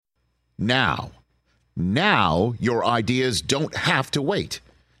Now your ideas don't have to wait.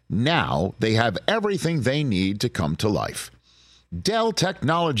 Now they have everything they need to come to life. Dell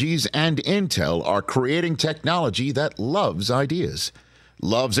Technologies and Intel are creating technology that loves ideas,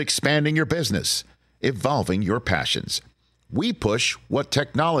 loves expanding your business, evolving your passions. We push what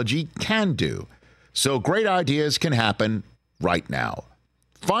technology can do, so great ideas can happen right now.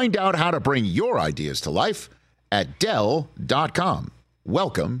 Find out how to bring your ideas to life at Dell.com.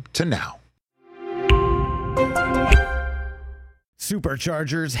 Welcome to Now.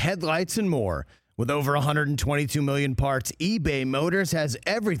 Superchargers, headlights, and more. With over 122 million parts, eBay Motors has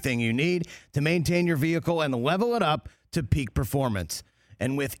everything you need to maintain your vehicle and level it up to peak performance.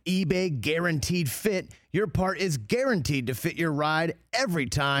 And with eBay Guaranteed Fit, your part is guaranteed to fit your ride every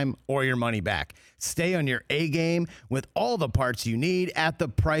time or your money back. Stay on your A game with all the parts you need at the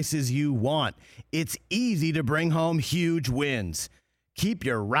prices you want. It's easy to bring home huge wins. Keep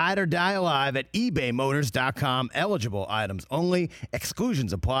your ride or die alive at ebaymotors.com. Eligible items only.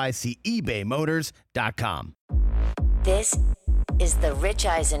 Exclusions apply. See ebaymotors.com. This is the Rich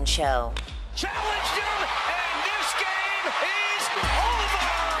Eisen Show. Challenged him, and this game is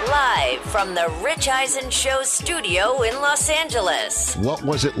over! Live from the Rich Eisen Show studio in Los Angeles. What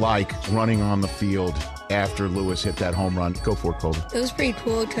was it like running on the field after Lewis hit that home run? Go for it, Colby. It was pretty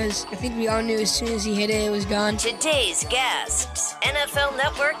cool because I think we all knew as soon as he hit it, it was gone. Today's guests, NFL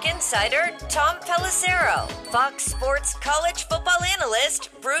Network insider Tom Pelissero, Fox Sports college football analyst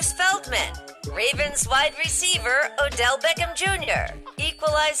Bruce Feldman, Ravens wide receiver Odell Beckham Jr.,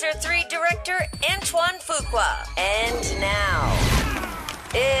 Equalizer 3 director Antoine Fuqua. And now,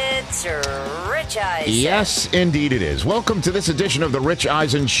 it's Rich Eisen. Yes, indeed it is. Welcome to this edition of the Rich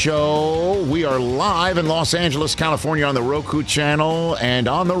Eisen Show. We are live in Los Angeles, California on the Roku channel and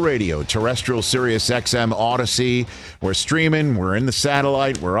on the radio, terrestrial Sirius XM Odyssey. We're streaming, we're in the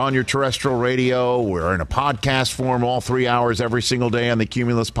satellite, we're on your terrestrial radio, we're in a podcast form all 3 hours every single day on the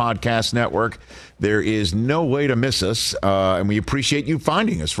Cumulus Podcast Network. There is no way to miss us, and we appreciate you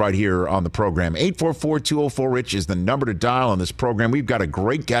finding us right here on the program. 844-204-RICH is the number to dial on this program. We've got a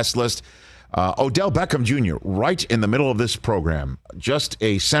great guest list. Odell Beckham Jr. right in the middle of this program. Just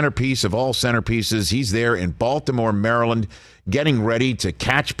a centerpiece of all centerpieces. He's there in Baltimore, Maryland, getting ready to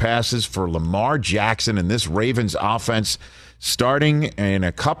catch passes for Lamar Jackson in this Ravens offense. Starting in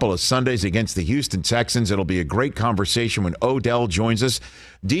a couple of Sundays against the Houston Texans. It'll be a great conversation when Odell joins us.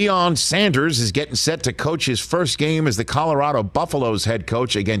 Deion Sanders is getting set to coach his first game as the Colorado Buffaloes head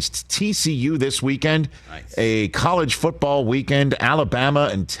coach against TCU this weekend. Nice. A college football weekend. Alabama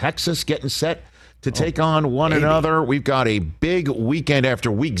and Texas getting set to take on one another. We've got a big weekend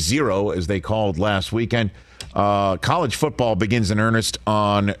after week 0, as they called last weekend. College football begins in earnest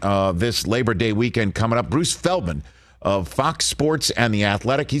on this Labor Day weekend coming up. Bruce Feldman of Fox Sports and The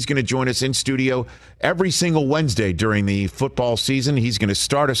Athletic. He's going to join us in studio every single Wednesday during the football season. He's going to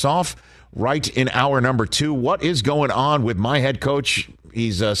start us off right in hour number 2. What is going on with my head coach?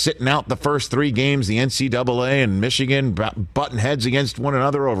 He's sitting out the first 3 games, the NCAA and Michigan butting heads against one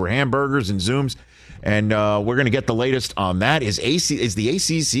another over hamburgers and Zooms. And we're going to get the latest on that. Is the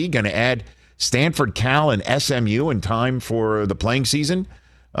ACC going to add Stanford, Cal, and SMU in time for the playing season?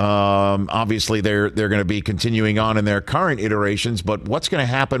 Obviously, they're going to be continuing on in their current iterations, but what's going to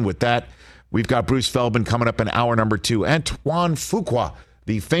happen with that? We've got Bruce Feldman coming up in hour number 2. Antoine Fuqua,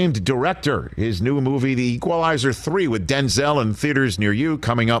 the famed director, his new movie, The Equalizer 3 with Denzel in theaters near you,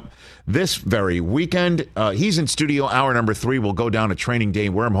 coming up this very weekend. He's in studio hour number 3. We'll go down a training day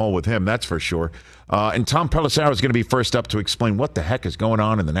wormhole with him, that's for sure. And Tom Pelissero is going to be first up to explain what the heck is going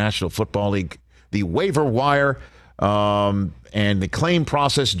on in the National Football League. The waiver wire and the claim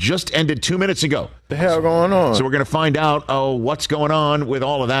process just ended 2 minutes ago. The hell going on? So we're going to find out what's going on with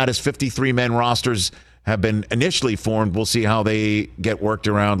all of that as 53-man rosters have been initially formed. We'll see how they get worked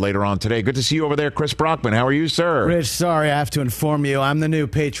around later on today. Good to see you over there, Chris Brockman. How are you, sir? Rich, sorry, I have to inform you, I'm the new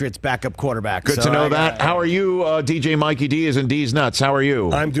Patriots backup quarterback. Good to know that. How are you? DJ Mikey D is in D's Nuts. How are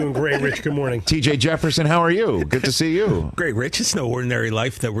you? I'm doing great, Rich. Good morning. TJ Jefferson, how are you? Good to see you. Great, Rich. It's no ordinary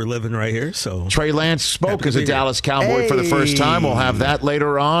life that we're living right here. So Trey Lance spoke as a Dallas Cowboy for the first time. We'll have that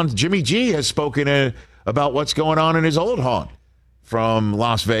later on. Jimmy G has spoken about what's going on in his old haunt from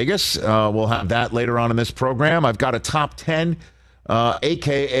Las Vegas. We'll have that later on in this program. I've got a top 10,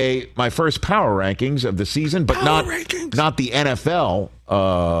 a.k.a. my first power rankings of the season, but not the NFL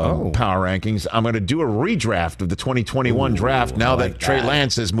power rankings. I'm going to do a redraft of the 2021 draft now that Trey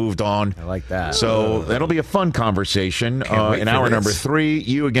Lance has moved on. I like that. So that'll be a fun conversation. In hour number 3,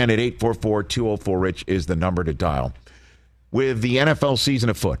 you again at 844-204-RICH is the number to dial. With the NFL season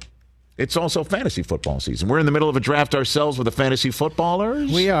afoot, it's also fantasy football season. We're in the middle of a draft ourselves with the fantasy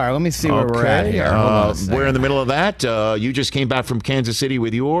footballers. We are. Let me see where we're at here. We're in the middle of that. You just came back from Kansas City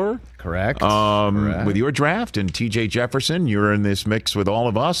with your correct. With your draft, and TJ Jefferson. You're in this mix with all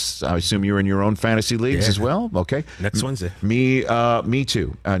of us. I assume you're in your own fantasy leagues as well. Okay, next Wednesday. Me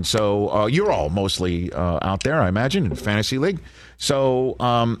too. And so you're all mostly out there, I imagine, in fantasy league. So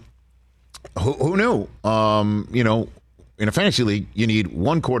who knew? In a fantasy league, you need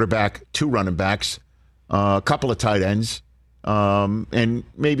one quarterback, two running backs, a couple of tight ends, and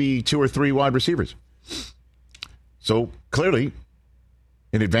maybe two or three wide receivers. So clearly,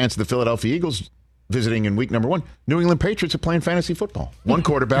 in advance of the Philadelphia Eagles visiting in week number 1, New England Patriots are playing fantasy football. One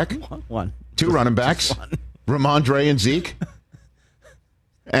quarterback, two running backs, Ramondre and Zeke,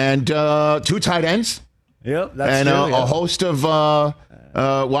 and two tight ends. Yep, that's and true. A host of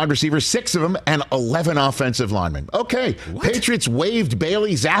wide receivers, 6 of them, and 11 offensive linemen. Okay, what? Patriots waived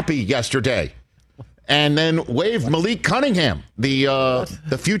Bailey Zappi yesterday, and then waived Malik Cunningham,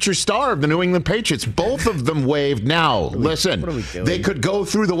 the future star of the New England Patriots. Both of them waived now. Listen, they could go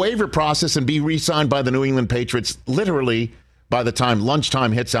through the waiver process and be re-signed by the New England Patriots literally by the time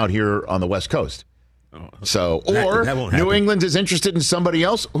lunchtime hits out here on the West Coast. So, or that won't New happen. England is interested in somebody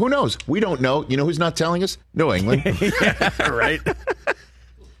else. Who knows? We don't know. You know who's not telling us? New England. Yeah, right.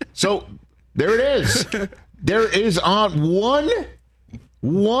 So there it is. There is on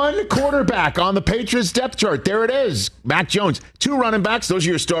one quarterback on the Patriots depth chart. There it is. Mac Jones. 2 running backs. Those are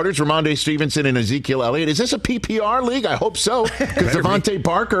your starters, Ramondre Stevenson and Ezekiel Elliott. Is this a PPR league? I hope so. Because Devontae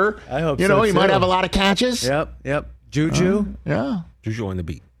Parker, I hope he might have a lot of catches. Yep. Juju. Yeah. Juju on the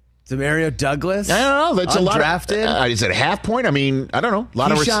beat. Demario Douglas. I don't know. That's undrafted. A lot of, is it a half point? I mean, I don't know. A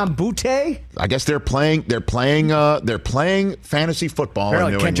lot Keyshawn Butte. I guess they're playing fantasy football.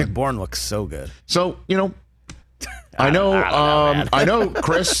 Apparently in New Kendrick England. Bourne looks so good. So I know,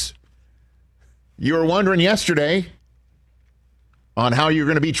 Chris. You were wondering yesterday on how you're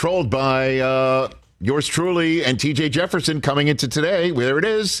going to be trolled by yours truly and TJ Jefferson coming into today. There it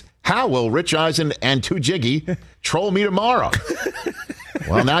is. How will Rich Eisen and 2 Jiggy troll me tomorrow?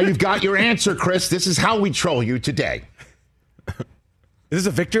 Well, now you've got your answer, Chris. This is how we troll you today. Is this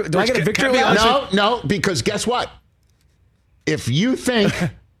a victory? Do I get a victory? No, because guess what? If you think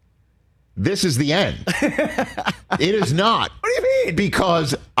this is the end, it is not. What do you mean?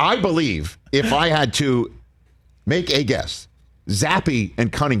 Because I believe if I had to make a guess, Zappi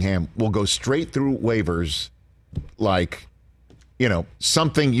and Cunningham will go straight through waivers like,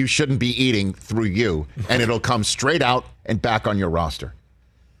 something you shouldn't be eating through you, and it'll come straight out and back on your roster.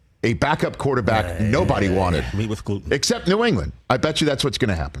 A backup quarterback nobody wanted. Meat with gluten. Except New England. I bet you that's what's going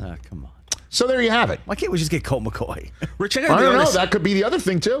to happen. Come on. So there you have it. Why can't we just get Colt McCoy? Rich, I don't know. That could be the other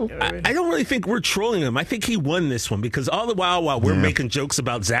thing, too. I don't really think we're trolling him. I think he won this one because all the while we're making jokes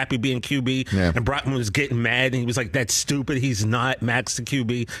about Zappi being QB and Brockman was getting mad and he was like, that's stupid. He's not Max the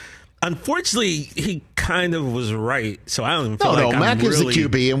QB. Unfortunately, he kind of was right. So I don't even feel like Mac is the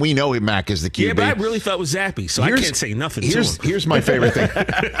QB, and we know Mac is the QB. Yeah, but I really felt it was Zappi, so I can't say nothing to him. Here's my favorite thing.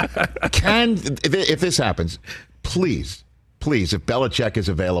 If this happens, please, if Belichick is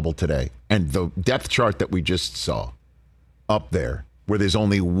available today, and the depth chart that we just saw up there, where there's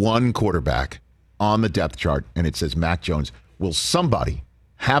only one quarterback on the depth chart, and it says Mac Jones, will somebody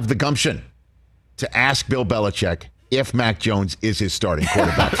have the gumption to ask Bill Belichick if Mac Jones is his starting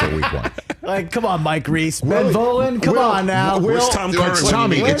quarterback for week 1? Like, come on, Mike Reese. Ben Volen, come on now. Where's Tom Curran? It's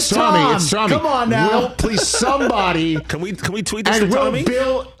Tommy. Where's Tom? It's Tommy. Come on now. Will, please, somebody. Can we tweet this And to will Tommy?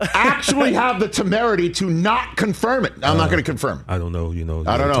 Bill actually have the temerity to not confirm it? I'm not going to confirm. I don't know.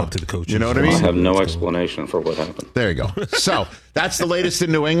 I don't know. Talk to the coaches. You know what I mean? I have no explanation for what happened. There you go. So that's the latest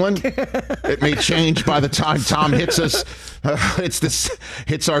in New England. It may change by the time Tom hits us.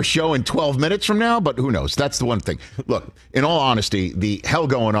 Hits our show in 12 minutes from now, but who knows? That's the one thing. Look, in all honesty, the hell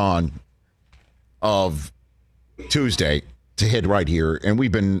going on of Tuesday to hit right here, and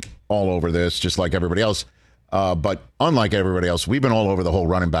we've been all over this just like everybody else. But unlike everybody else, we've been all over the whole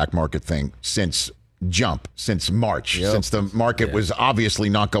running back market thing since March, since the market was obviously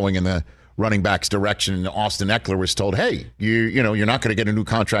not going in the running back's direction. And Austin Eckler was told, hey, you're not going to get a new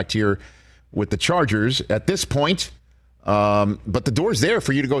contract here with the Chargers at this point. But the door's there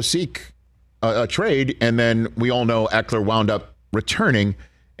for you to go seek a trade. And then we all know Eckler wound up returning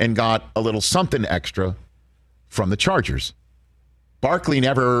and got a little something extra from the Chargers. Barkley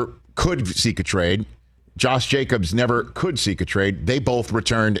never could seek a trade. Josh Jacobs never could seek a trade. They both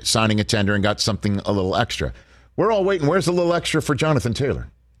returned, signing a tender, and got something a little extra. We're all waiting. Where's the little extra for Jonathan Taylor?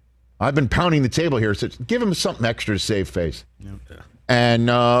 I've been pounding the table here. So give him something extra to save face. And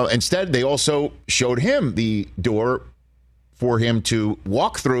instead, they also showed him the door for him to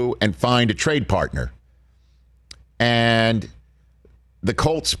walk through and find a trade partner. And the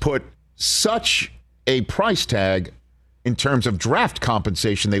Colts put such a price tag in terms of draft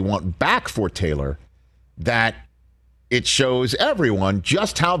compensation they want back for Taylor that it shows everyone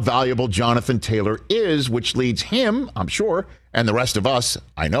just how valuable Jonathan Taylor is, which leads him, I'm sure, and the rest of us,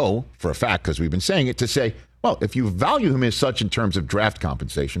 I know for a fact because we've been saying it, to say, well, if you value him as such in terms of draft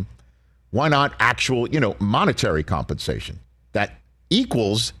compensation, why not actual, monetary compensation that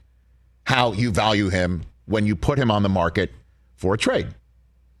equals how you value him when you put him on the market for a trade?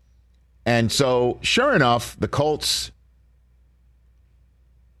 And so, sure enough, the Colts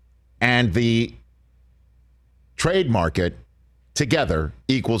and the trade market together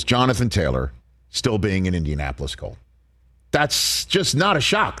equals Jonathan Taylor still being an Indianapolis Colt. That's just not a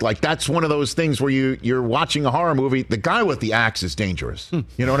shock. Like, that's one of those things where you're watching a horror movie. The guy with the axe is dangerous.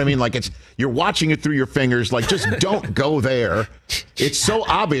 You know what I mean? Like, you're watching it through your fingers. Like, just don't go there. It's so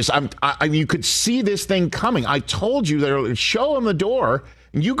obvious. You could see this thing coming. I told you there. Show him the door,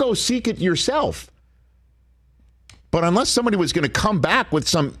 and you go seek it yourself. But unless somebody was going to come back with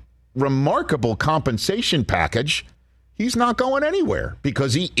some remarkable compensation package, he's not going anywhere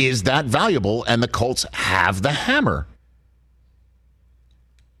because he is that valuable, and the Colts have the hammer.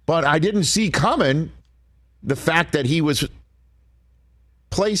 But I didn't see coming the fact that he was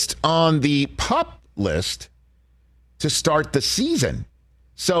placed on the PUP list to start the season.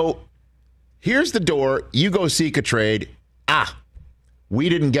 So here's the door. You go seek a trade. We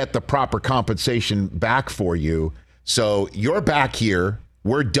didn't get the proper compensation back for you. So you're back here.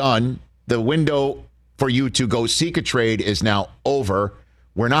 We're done. The window for you to go seek a trade is now over.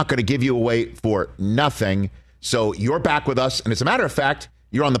 We're not going to give you away for nothing. So you're back with us. And as a matter of fact,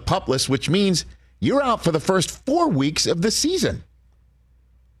 you're on the PUP list, which means you're out for the first 4 weeks of the season.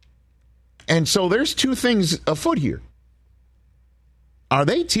 And so there's two things afoot here. Are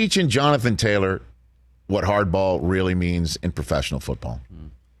they teaching Jonathan Taylor what hardball really means in professional football?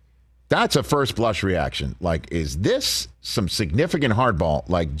 That's a first blush reaction. Like, is this some significant hardball?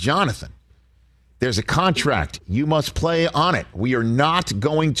 Like, Jonathan, there's a contract. You must play on it. We are not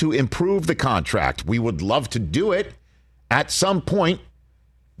going to improve the contract. We would love to do it at some point.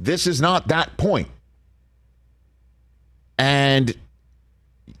 This is not that point. And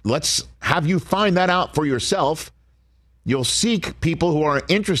let's have you find that out for yourself. You'll seek people who are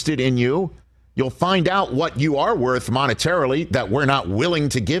interested in you. You'll find out what you are worth monetarily that we're not willing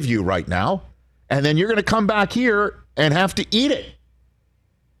to give you right now. And then you're going to come back here and have to eat it.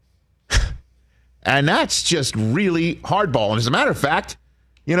 And that's just really hardball. And as a matter of fact,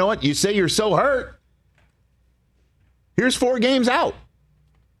 you know what? You say you're so hurt. Here's 4 games out.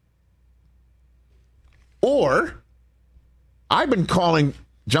 Or I've been calling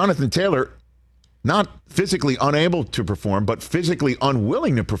Jonathan Taylor not physically unable to perform, but physically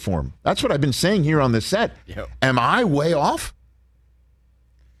unwilling to perform. That's what I've been saying here on this set. Yep. Am I way off?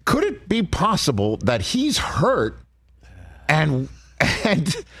 Could it be possible that he's hurt and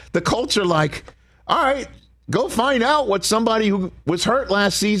the Colts are like, all right, go find out what somebody who was hurt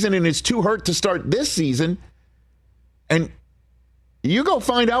last season and is too hurt to start this season, and you go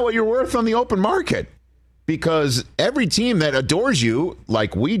find out what you're worth on the open market. Because every team that adores you,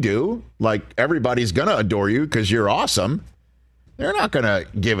 like we do, like everybody's going to adore you because you're awesome, they're not going to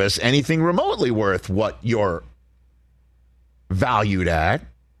give us anything remotely worth what you're valued at,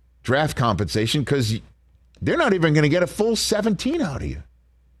 draft compensation, because they're not even going to get a full 17 out of you.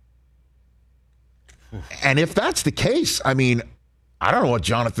 And if that's the case, I mean, I don't know what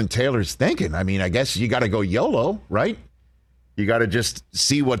Jonathan Taylor's thinking. I mean, I guess you got to go YOLO, right? You got to just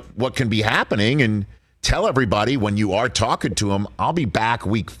see what can be happening and tell everybody when you are talking to him, I'll be back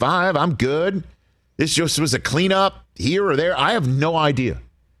week 5. I'm good. This just was a cleanup here or there. I have no idea.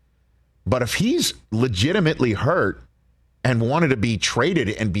 But if he's legitimately hurt and wanted to be traded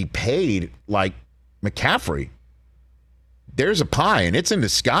and be paid like McCaffrey, there's a pie, and it's in the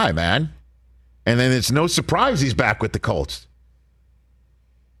sky, man. And then it's no surprise he's back with the Colts.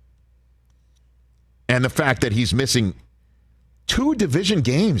 And the fact that he's missing 2 division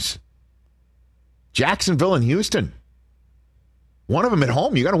games. Jacksonville and Houston. One of them at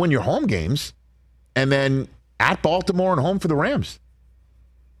home. You got to win your home games. And then at Baltimore and home for the Rams.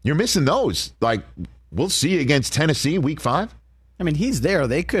 You're missing those. Like, we'll see you against Tennessee week 5. I mean, he's there.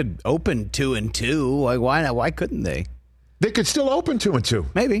 They could open 2-2. Like, why not? Why couldn't they? They could still open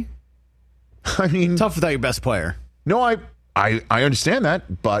 2-2. Maybe. I mean, tough without your best player. No, I understand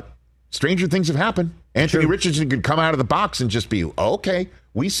that, but stranger things have happened. Anthony Richardson could come out of the box and just be, okay,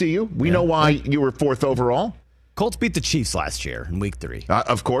 we see you. We know why you were 4th overall. Colts beat the Chiefs last year in Week 3.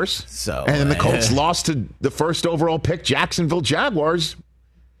 Of course. So, and then the Colts lost to the first overall pick, Jacksonville Jaguars.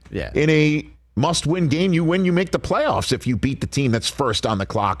 Yeah. In a must-win game, you win, you make the playoffs if you beat the team that's first on the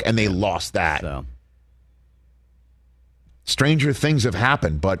clock, and they lost that. So. Stranger things have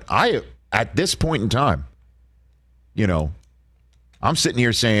happened, but at this point in time, I'm sitting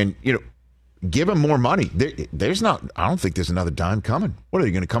here saying, give him more money. I don't think there's another dime coming. What are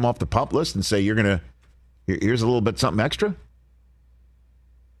you going to come off the pup list and say here's a little bit something extra?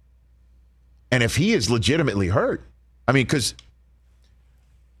 And if he is legitimately hurt, because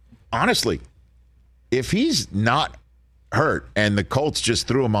honestly, if he's not hurt and the Colts just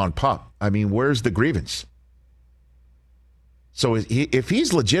threw him on pup, where's the grievance? So if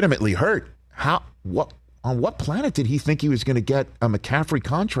he's legitimately hurt, on what planet did he think he was going to get a McCaffrey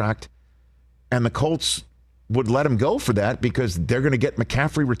contract and the Colts would let him go for that because they're going to get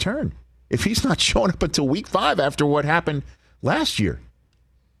McCaffrey return if he's not showing up until week 5 after what happened last year?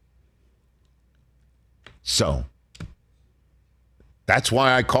 So that's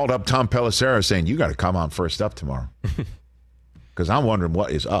why I called up Tom Pelissero saying, you got to come on first up tomorrow. Because I'm wondering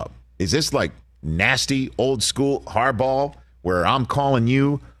what is up. Is this like nasty, old school hardball where I'm calling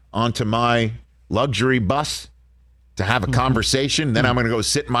you onto my luxury bus to have a conversation? Then I'm going to go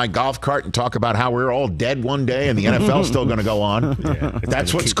sit in my golf cart and talk about how we're all dead one day and the NFL's still going to go on. Yeah,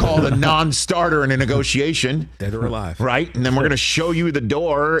 that's what's called a non-starter in a negotiation. Dead or alive. Right? And then we're going to show you the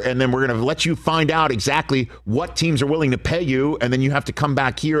door, and then we're going to let you find out exactly what teams are willing to pay you, and then you have to come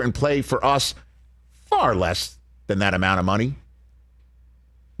back here and play for us far less than that amount of money,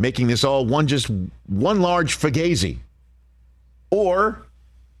 making this all one large fugazi. Or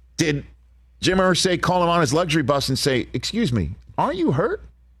did Jim Irsay call him on his luxury bus and say, excuse me, aren't you hurt?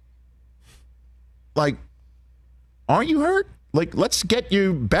 Aren't you hurt? Let's get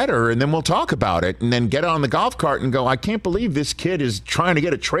you better and then we'll talk about it. And then get on the golf cart and go, I can't believe this kid is trying to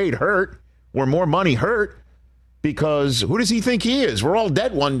get a trade hurt or more money hurt because who does he think he is? We're all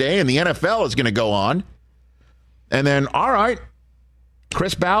dead one day and the NFL is going to go on. And then, all right,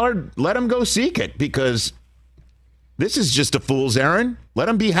 Chris Ballard, let him go seek it because this is just a fool's errand. Let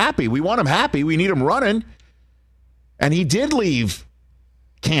him be happy. We want him happy. We need him running. And he did leave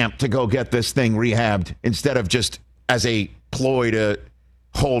camp to go get this thing rehabbed instead of just as a ploy to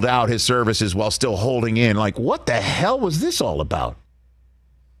hold out his services while still holding in. What the hell was this all about?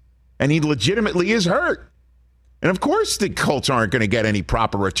 And he legitimately is hurt. And of course the Colts aren't going to get any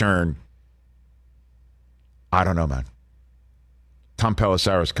proper return. I don't know, man. Tom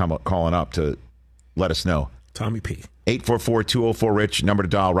Pelissero's calling up to let us know. Tommy P. 844-204-RICH, number to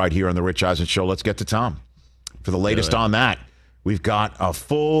dial right here on the Rich Eisen Show. Let's get to Tom. For the latest on that, we've got a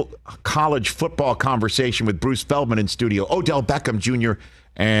full college football conversation with Bruce Feldman in studio, Odell Beckham Jr.,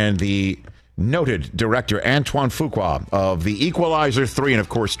 and the noted director Antoine Fuqua of The Equalizer 3, and, of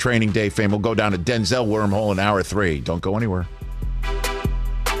course, Training Day fame. We'll go down to Denzel Wormhole in hour 3. Don't go anywhere.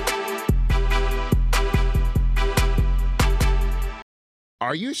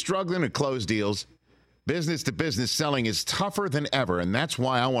 Are you struggling to close deals? Business-to-business selling is tougher than ever, and that's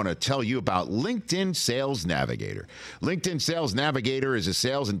why I want to tell you about LinkedIn Sales Navigator. LinkedIn Sales Navigator is a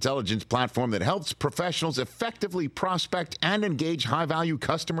sales intelligence platform that helps professionals effectively prospect and engage high-value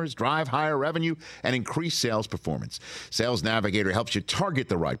customers, drive higher revenue, and increase sales performance. Sales Navigator helps you target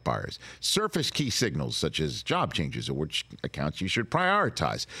the right buyers, surface key signals such as job changes or which accounts you should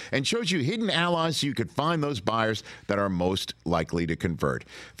prioritize, and shows you hidden allies so you could find those buyers that are most likely to convert.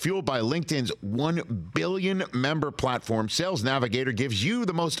 Fueled by LinkedIn's 1 billion member platform, Sales Navigator gives you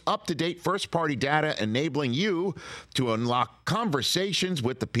the most up-to-date first-party data, enabling you to unlock conversations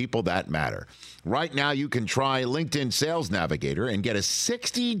with the people that matter. Right now, you can try LinkedIn Sales Navigator and get a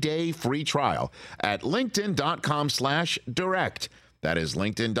 60-day free trial at linkedin.com/direct. That is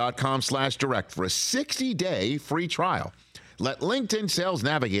linkedin.com/direct for a 60-day free trial. Let LinkedIn Sales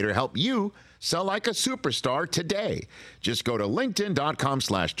Navigator help you sell like a superstar today. Just go to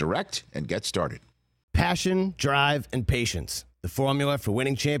linkedin.com/direct and get started. Passion, drive, and patience. The formula for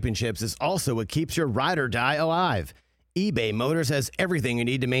winning championships is also what keeps your ride or die alive. eBay Motors has everything you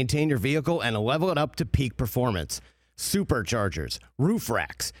need to maintain your vehicle and level it up to peak performance. Superchargers, roof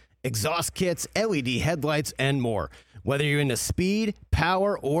racks, exhaust kits, LED headlights, and more. Whether you're into speed,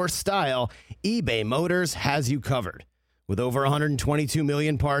 power, or style, eBay Motors has you covered. With over 122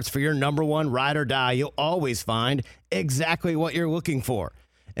 million parts for your number one ride or die, you'll always find exactly what you're looking for.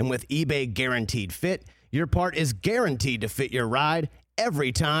 And with eBay Guaranteed Fit, your part is guaranteed to fit your ride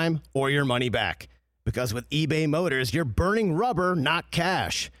every time or your money back. Because with eBay Motors, you're burning rubber, not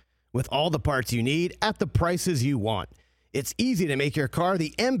cash. With all the parts you need at the prices you want. It's easy to make your car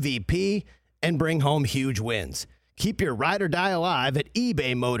the MVP and bring home huge wins. Keep your ride or die alive at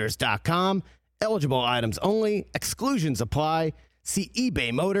ebaymotors.com. Eligible items only. Exclusions apply. See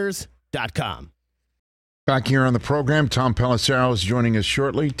ebaymotors.com. Back here on the program, Tom Pelissero is joining us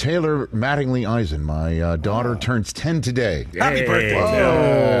shortly. Taylor Mattingly Eisen, my daughter, turns 10 today. Happy birthday.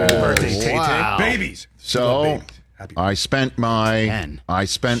 Happy birthday, Tay-Tay. Wow. Babies. So Happy I spent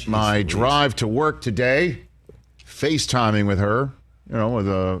my drive to work today FaceTiming with her,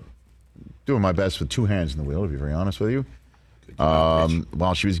 doing my best with two hands in the wheel, to be very honest with you.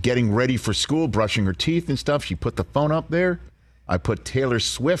 While she was getting ready for school, brushing her teeth and stuff, she put the phone up there. I put Taylor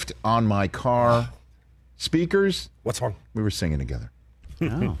Swift on my car speakers. What song? We were singing together.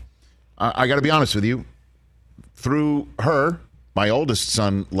 Oh. I got to be honest with you. Through her, my oldest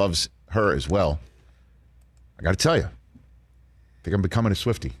son loves her as well. I got to tell you, I think I'm becoming a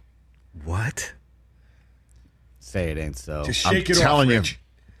Swiftie. What? Say it ain't so. Just shake it telling off, you. Rich.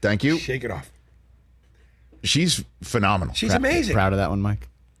 Thank you. Shake it off. She's phenomenal. She's amazing. Proud of that one, Mike?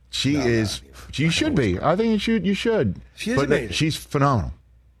 She is. You should be. I think you should. She is but amazing. She's phenomenal.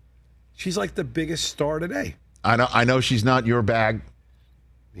 She's like the biggest star today. I know she's not your bag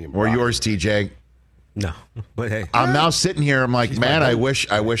or yours, TJ. No, but hey, I'm now sitting here. I'm like, She's man, my I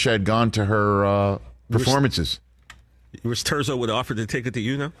boo. wish I'd gone to her performances. was Terzo would offer to take it to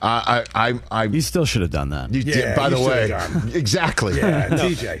you now? I You still should have done that. you did, by you the way, should've gone. exactly. Yeah,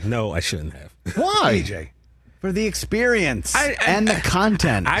 TJ. No, I shouldn't have. Why? TJ. For the experience and the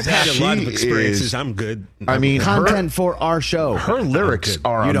content. I've had a lot of She experiences. is- I'm good. I mean, content for our show. her lyrics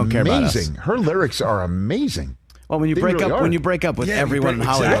are You don't care about us. amazing. Her lyrics are amazing. Well, when you They break really up, are. when you break up with Yeah, everyone in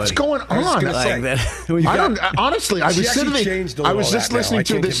exactly. Hollywood, What's going I was on? gonna say, like that. when you I got- don't honestly. I was She sitting actually there. changed a I little was of just that now. listening I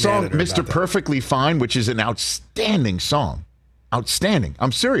to can't this get mad song, at her "Mr. about that. Perfectly Fine," which is an outstanding song. Outstanding.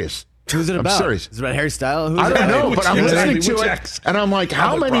 I'm serious. Who's it I'm about? serious. Is it about Harry Styles? Who's I it don't about? know, but I'm Which listening X? to Which it, X? and I'm like, how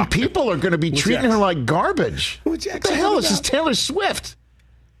Alan many Brock. people are going to be Which treating X? her like garbage? Which What X the is hell? it This is about? Taylor Swift.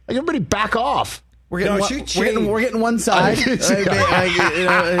 Like, everybody back off. We're getting, No, one, she we're getting one side.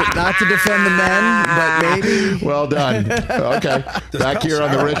 I- Not to defend the men, but maybe. Well done. Okay. Back here on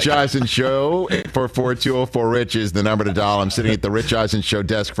the Rich Eisen Show. 844-204-RICH is the number to dial. I'm sitting at the Rich Eisen Show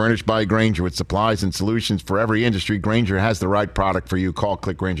desk, furnished by Grainger with supplies and solutions for every industry. Grainger has the right product for you. Call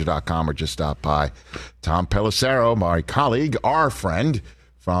clickgrainger.com or just stop by. Tom Pelissero, my colleague, our friend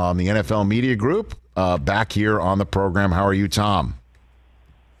from the NFL Media Group, back here on the program. How are you, Tom?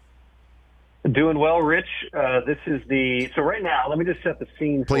 Doing well, Rich. This is so right now, let me just set the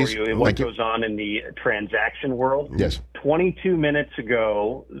scene Please. for you and what Thank you. goes on in the transaction world. Yes. 22 minutes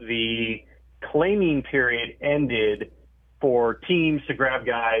ago, the claiming period ended for teams to grab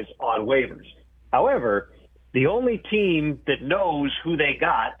guys on waivers. However, the only team that knows who they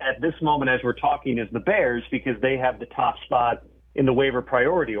got at this moment as we're talking is the Bears, because they have the top spot in the waiver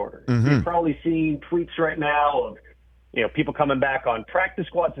priority order. You've probably seen tweets right now of people coming back on practice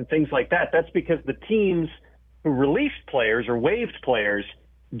squads and things like that. That's because the teams who released players or waived players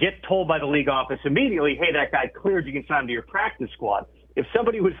get told by the league office immediately, hey, that guy cleared, you can sign him to your practice squad. If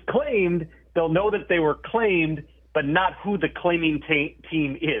somebody was claimed, they'll know that they were claimed, but not who the claiming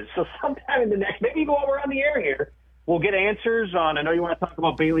team is. So sometime in the next, maybe while we're on the air here, we'll get answers on, I know you want to talk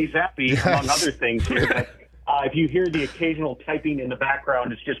about Bailey Zappi, among other things here, but if you hear the occasional typing in the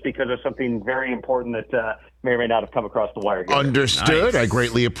background, it's just because of something very important that may or may not have come across the wire here. Understood. Nice. I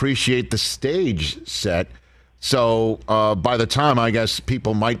greatly appreciate the stage set. So by the time, I guess,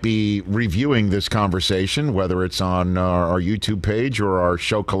 people might be reviewing this conversation, whether it's on our YouTube page or our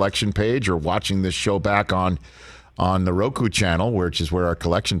show collection page, or watching this show back on the Roku channel, which is where our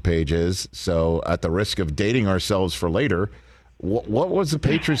collection page is. So at the risk of dating ourselves for later, what was the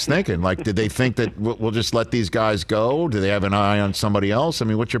Patriots thinking? Like, did they think that we'll just let these guys go? Do they have an eye on somebody else? I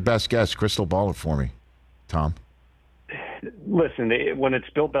mean, what's your best guess? Crystal ball it for me, Tom. Listen, when it's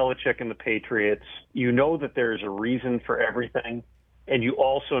Bill Belichick and the Patriots, you know that there's a reason for everything, and you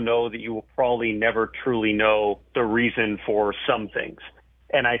also know that you will probably never truly know the reason for some things.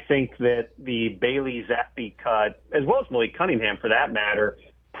 And I think that the Bailey Zappi cut, as well as Malik Cunningham for that matter,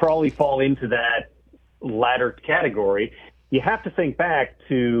 probably fall into that latter category. You have to think back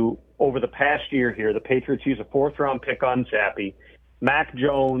to over the past year here, the Patriots used a fourth-round pick on Zappi. Mac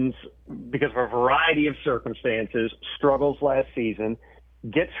Jones, because of a variety of circumstances, struggles last season,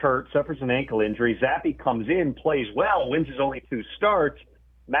 gets hurt, suffers an ankle injury. Zappi comes in, plays well, wins his only 2 starts.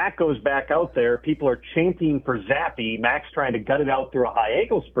 Mac goes back out there. People are chanting for Zappi. Mac's trying to gut it out through a high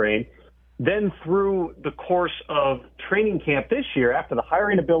ankle sprain. Then through the course of training camp this year, after the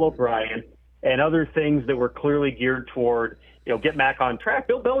hiring of Bill O'Brien and other things that were clearly geared toward, get Mac on track,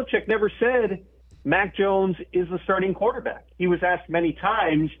 Bill Belichick never said Mac Jones is the starting quarterback. He was asked many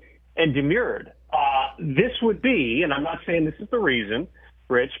times and demurred. this would be, and I'm not saying this is the reason,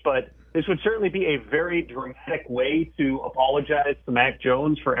 Rich, but this would certainly be a very dramatic way to apologize to Mac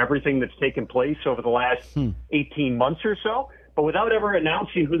Jones for everything that's taken place over the last 18 months or so. But without ever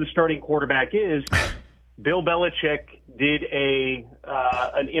announcing who the starting quarterback is, Bill Belichick did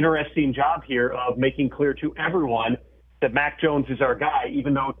an interesting job here of making clear to everyone that Mac Jones is our guy,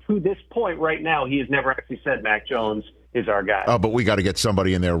 even though to this point right now he has never actually said Mac Jones is our guy. Oh, but we got to get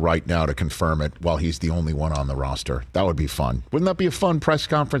somebody in there right now to confirm it while he's the only one on the roster. That would be fun. Wouldn't that be a fun press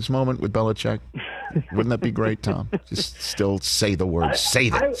conference moment with Belichick? Wouldn't that be great, Tom? Just still say the word. Say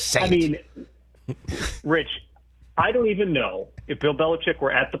it. I mean, Rich, I don't even know if Bill Belichick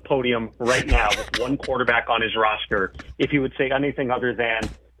were at the podium right now with one quarterback on his roster, if he would say anything other than,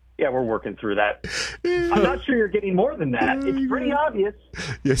 yeah, we're working through that. I'm not sure you're getting more than that. It's pretty obvious.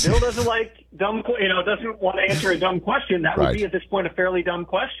 Yes. Bill doesn't like doesn't want to answer a dumb question. That would be at this point a fairly dumb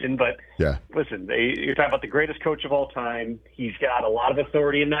question. But listen, you're talking about the greatest coach of all time. He's got a lot of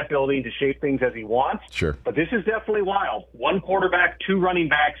authority in that building to shape things as he wants. Sure. But this is definitely wild. One quarterback, 2 running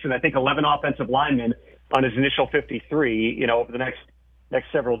backs, and I think 11 offensive linemen on his initial 53. Over the next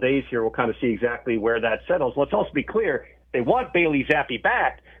several days here, we'll kind of see exactly where that settles. Let's also be clear. They want Bailey Zappi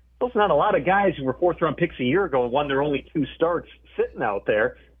back. Those are not a lot of guys who were 4th-round picks a year ago and won their only 2 starts sitting out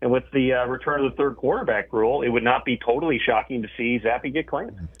there. And with the return of the 3rd quarterback rule, it would not be totally shocking to see Zappi get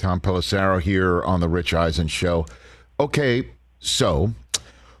claimed. Tom Pelissero here on the Rich Eisen Show. Okay, so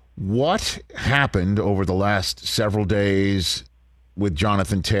what happened over the last several days with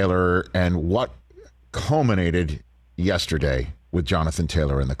Jonathan Taylor, and what culminated yesterday with Jonathan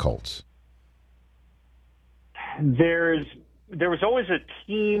Taylor and the Colts? There was always a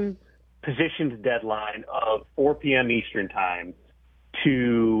team positioned deadline of 4 p.m. Eastern time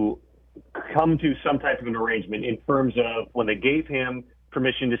to come to some type of an arrangement in terms of when they gave him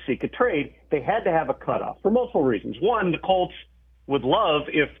permission to seek a trade, they had to have a cutoff for multiple reasons. One, the Colts would love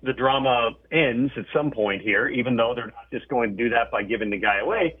if the drama ends at some point here, even though they're not just going to do that by giving the guy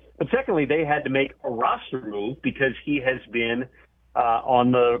away. But secondly, they had to make a roster move because he has been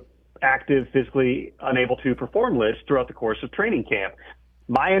on the active, physically unable to perform list throughout the course of training camp.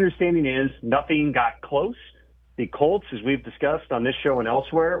 My understanding is nothing got close. The Colts, as we've discussed on this show and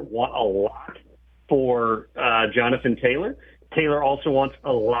elsewhere, want a lot for Jonathan Taylor. Taylor also wants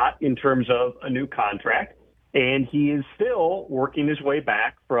a lot in terms of a new contract, and he is still working his way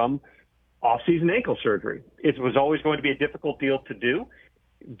back from off-season ankle surgery. It was always going to be a difficult deal to do.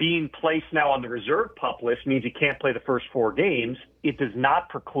 Being placed now on the reserve PUP list means he can't play the first 4 games. It does not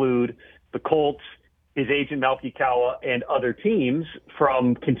preclude the Colts, his agent Malky Kawa, and other teams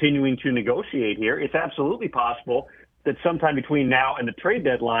from continuing to negotiate here. It's absolutely possible that sometime between now and the trade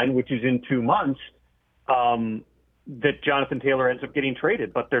deadline, which is in 2 months, that Jonathan Taylor ends up getting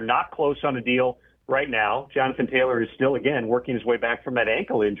traded. But they're not close on a deal right now. Jonathan Taylor is still, again, working his way back from that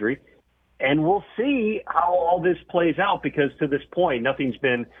ankle injury. And we'll see how all this plays out, because to this point, nothing's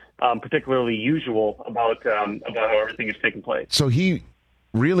been particularly usual about how everything is taking place. So he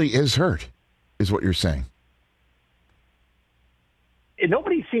really is hurt, is what you're saying. And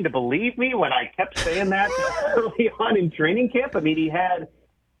nobody seemed to believe me when I kept saying that early on in training camp. I mean, he had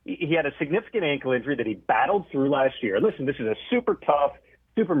a significant ankle injury that he battled through last year. Listen, this is a super tough,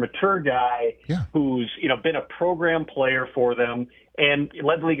 super mature guy who's been a program player for them and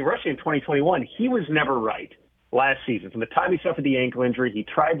led the league in rushing in 2021. He was never right last season. From the time he suffered the ankle injury, he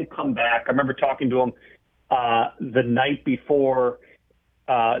tried to come back. I remember talking to him the night before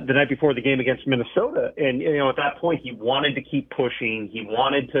the game against Minnesota, and at that point he wanted to keep pushing. He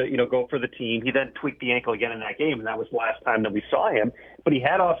wanted to go for the team. He then tweaked the ankle again in that game, and that was the last time that we saw him. But he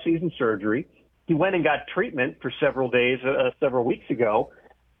had off-season surgery. He went and got treatment for several days, several weeks ago.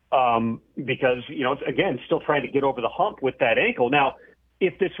 Because, again, still trying to get over the hump with that ankle. Now,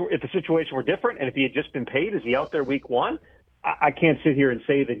 if the situation were different and if he had just been paid, is he out there week 1? I can't sit here and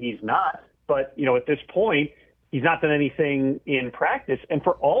say that he's not. But, at this point, he's not done anything in practice. And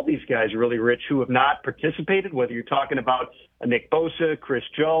for all these guys, really, Rich, who have not participated, whether you're talking about Nick Bosa, Chris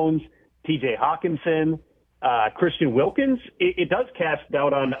Jones, TJ Hawkinson, Christian Wilkins, it does cast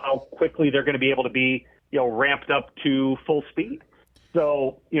doubt on how quickly they're going to be able to be, ramped up to full speed.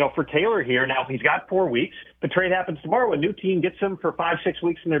 So, for Taylor here, now he's got 4 weeks. The trade happens tomorrow. A new team gets him for 5-6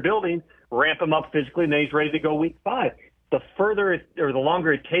 weeks in their building, ramp him up physically, and then he's ready to go week 5. The the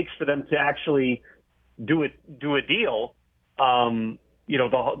longer it takes for them to actually do a deal, the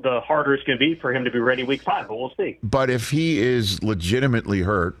harder it's going to be for him to be ready week 5. But we'll see. But if he is legitimately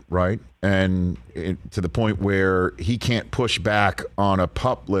hurt, right, and to the point where he can't push back on a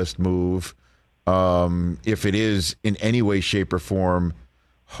PUP list move, if it is in any way, shape, or form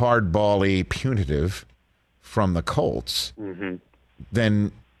hardball-y, punitive from the Colts,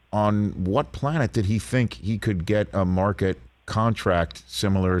 then on what planet did he think he could get a market contract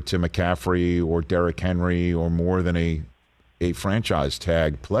similar to McCaffrey or Derrick Henry or more than a franchise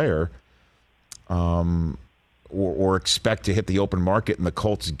tag player, or expect to hit the open market and the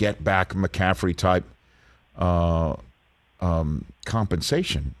Colts get back McCaffrey type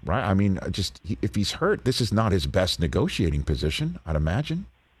compensation, right? I mean, if he's hurt, this is not his best negotiating position, I'd imagine.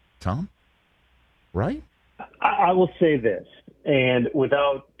 Tom, right? I will say this, and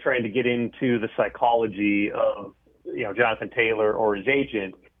without trying to get into the psychology of Jonathan Taylor or his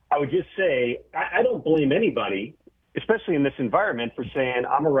agent, I would just say I don't blame anybody, especially in this environment, for saying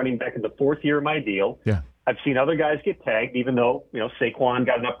I'm a running back in the fourth year of my deal. Yeah. I've seen other guys get tagged, even though Saquon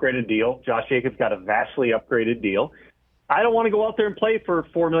got an upgraded deal, Josh Jacobs got a vastly upgraded deal. I don't want to go out there and play for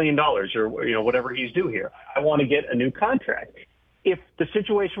 $4 million or whatever he's due here. I want to get a new contract. If the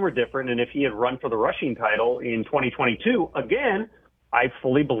situation were different and if he had run for the rushing title in 2022, again, I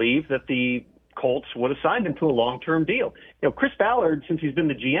fully believe that the Colts would have signed him to a long-term deal. Chris Ballard, since he's been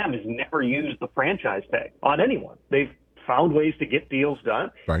the GM, has never used the franchise tag on anyone. They've found ways to get deals done.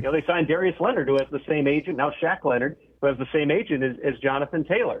 Right. They signed Darius Leonard, who has the same agent, now Shaq Leonard, who has the same agent as Jonathan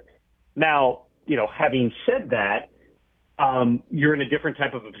Taylor. Now, having said that, you're in a different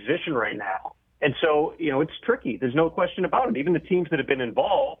type of a position right now. And so, it's tricky. There's no question about it. Even the teams that have been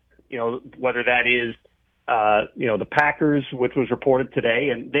involved, whether that is, the Packers, which was reported today,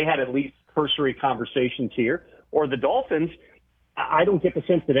 and they had at least cursory conversations here, or the Dolphins, I don't get the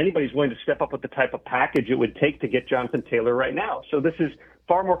sense that anybody's willing to step up with the type of package it would take to get Jonathan Taylor right now. So this is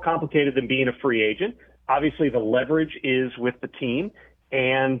far more complicated than being a free agent. Obviously, the leverage is with the team,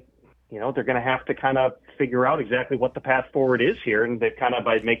 and they're going to have to kind of figure out exactly what the path forward is here. And they've kind of,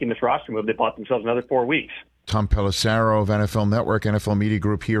 by making this roster move, they bought themselves another 4 weeks. Tom Pelissero of NFL Network, NFL Media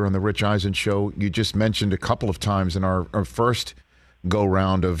Group here on The Rich Eisen Show. You just mentioned a couple of times in our first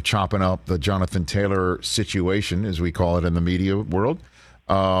go-round of chopping up the Jonathan Taylor situation, as we call it in the media world,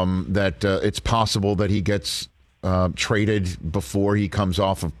 that it's possible that he gets traded before he comes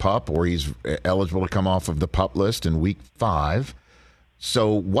off of PUP, or he's eligible to come off of the PUP list in week 5.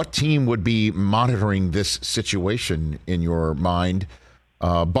 So what team would be monitoring this situation in your mind,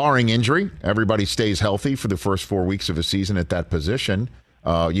 barring injury? Everybody stays healthy for the first 4 weeks of a season at that position.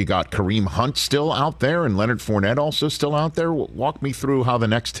 You got Kareem Hunt still out there and Leonard Fournette also still out there. Walk me through how the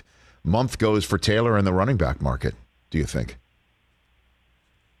next month goes for Taylor in the running back market, do you think?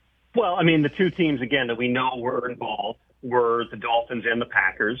 Well, I mean, the two teams, again, that we know were involved were the Dolphins and the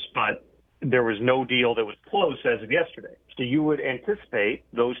Packers, but there was no deal that was close as of yesterday. So you would anticipate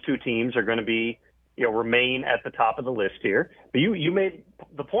those two teams are going to be, remain at the top of the list here. But you made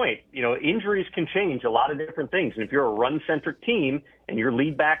the point, injuries can change a lot of different things. And if you're a run-centric team and your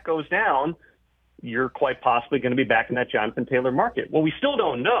lead back goes down, you're quite possibly going to be back in that Jonathan Taylor market. What we still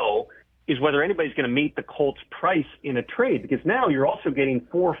don't know is whether anybody's going to meet the Colts price in a trade, because now you're also getting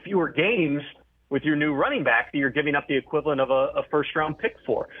 4 fewer games with your new running back that you're giving up the equivalent of a first-round pick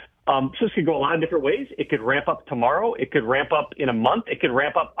for. So this could go a lot of different ways. It could ramp up tomorrow. It could ramp up in a month. It could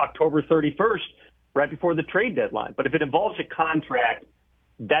ramp up October 31st, right before the trade deadline. But if it involves a contract,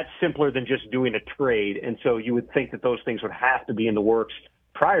 that's simpler than just doing a trade. And so you would think that those things would have to be in the works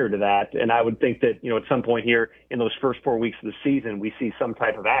prior to that. And I would think that, at some point here in those first 4 weeks of the season, we see some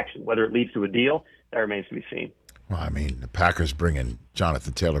type of action. Whether it leads to a deal, that remains to be seen. Well, I mean, the Packers bringing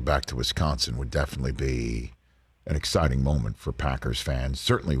Jonathan Taylor back to Wisconsin would definitely be an exciting moment for Packers fans,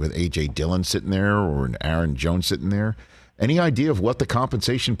 certainly with A.J. Dillon sitting there or an Aaron Jones sitting there. Any idea of what the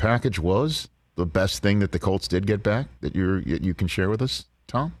compensation package was? The best thing that the Colts did get back that you can share with us,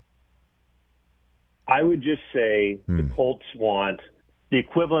 Tom? I would just say the Colts want the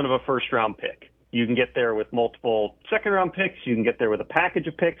equivalent of a first-round pick. You can get there with multiple second-round picks. You can get there with a package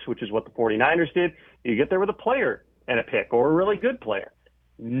of picks, which is what the 49ers did. You get there with a player and a pick, or a really good player.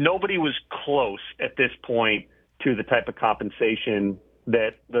 Nobody was close at this point to the type of compensation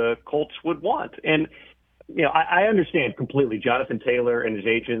that the Colts would want. And, I understand completely Jonathan Taylor and his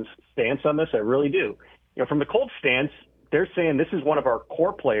agent's stance on this. I really do. From the Colts stance, they're saying this is one of our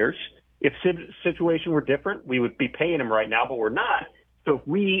core players. If the situation were different, we would be paying him right now, but we're not. So if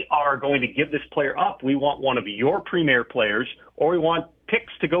we are going to give this player up, we want one of your premier players, or we want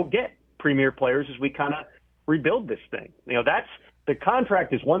picks to go get premier players as we kind of rebuild this thing. That's the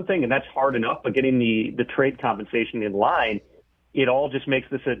contract is one thing, and that's hard enough, but getting the trade compensation in line, it all just makes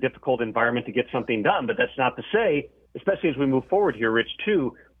this a difficult environment to get something done. But that's not to say, especially as we move forward here, Rich,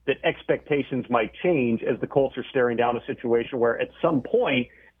 too, that expectations might change as the Colts are staring down a situation where at some point,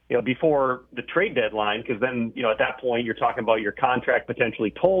 before the trade deadline, because then, at that point you're talking about your contract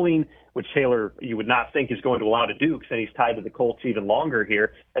potentially tolling, which Taylor you would not think is going to allow to do because then he's tied to the Colts even longer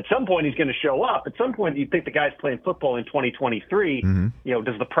here. At some point he's going to show up. At some point you think the guy's playing football in 2023.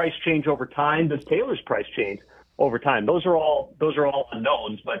 Does the price change over time? Does Taylor's price change over time? Those are all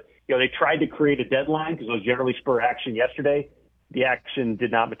unknowns. But they tried to create a deadline because those generally spur action yesterday. The action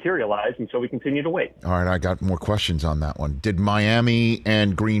did not materialize, and so we continue to wait. All right, I got more questions on that one. Did Miami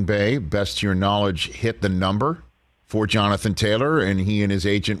and Green Bay, best to your knowledge, hit the number for Jonathan Taylor, and he and his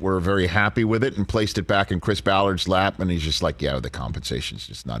agent were very happy with it and placed it back in Chris Ballard's lap, and he's just like, yeah, the compensation's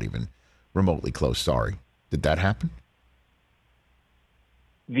just not even remotely close, sorry. Did that happen?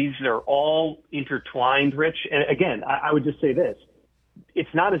 These are all intertwined, Rich. And again, I would just say this.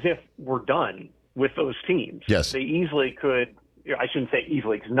 It's not as if we're done with those teams. Yes. They easily could. I shouldn't say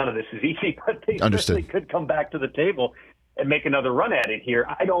easily because none of this is easy, but they certainly could come back to the table and make another run at it here.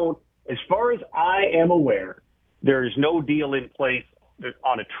 As far as I am aware, there is no deal in place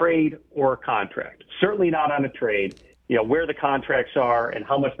on a trade or a contract. Certainly not on a trade. Where the contracts are and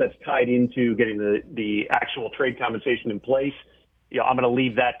how much that's tied into getting the actual trade compensation in place. I'm going to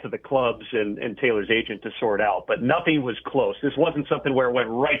leave that to the clubs and Taylor's agent to sort out. But nothing was close. This wasn't something where it went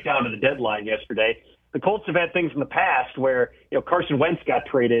right down to the deadline yesterday. The Colts have had things in the past where, Carson Wentz got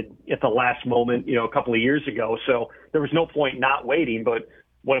traded at the last moment, a couple of years ago. So there was no point not waiting. But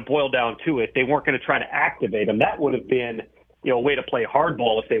when it boiled down to it, they weren't going to try to activate him. That would have been, a way to play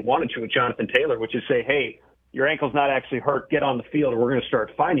hardball if they wanted to with Jonathan Taylor, which is say, hey, your ankle's not actually hurt. Get on the field or we're going to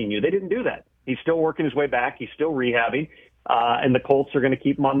start finding you. They didn't do that. He's still working his way back. He's still rehabbing. And the Colts are going to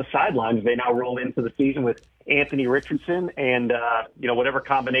keep him on the sidelines. They now roll into the season with Anthony Richardson and, whatever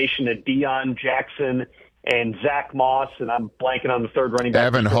combination of Deion Jackson and Zach Moss, and I'm blanking on the third running back.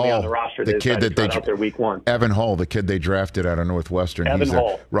 Evan Hall, on the roster the kid that they out there week one. Evan Hall, the kid they drafted out of Northwestern. Evan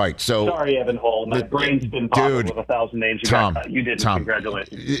Hall. Right. So sorry, Evan Hall. My brain's been popping with 1,000 names. You did.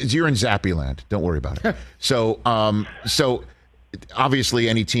 Congratulations. You're in Zappy land. Don't worry about it. So obviously,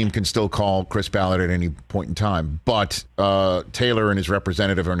 any team can still call Chris Ballard at any point in time, but Taylor and his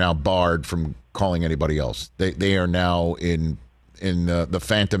representative are now barred from calling anybody else. They are now in the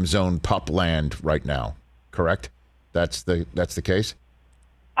Phantom Zone pup land right now. Correct? That's the case.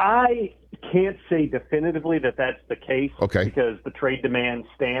 I can't say definitively that that's the case. Okay. Because the trade demand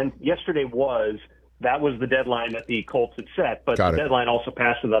stands. Yesterday that was the deadline that the Colts had set, but the deadline also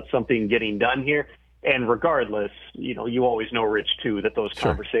passed without something getting done here. And regardless, you always know, Rich, too, that those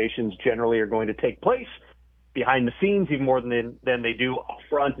conversations generally are going to take place behind the scenes even more than they do up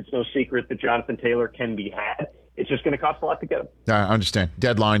front. It's no secret that Jonathan Taylor can be had. It's just going to cost a lot to get him. I understand.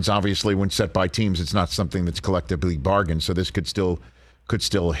 Deadlines, obviously, when set by teams, it's not something that's collectively bargained, so this could still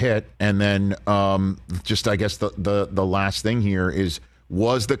hit. And then just, I guess, the last thing here is,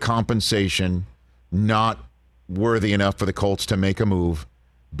 was the compensation not worthy enough for the Colts to make a move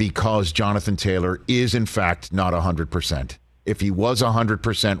because Jonathan Taylor is, in fact, not 100%? If he was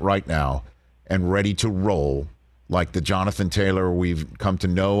 100% right now and ready to roll like the Jonathan Taylor we've come to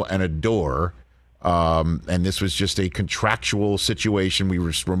know and adore, and this was just a contractual situation, we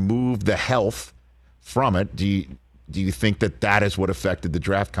removed the health from it, do you think that is what affected the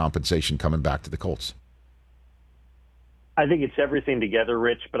draft compensation coming back to the Colts? I think it's everything together,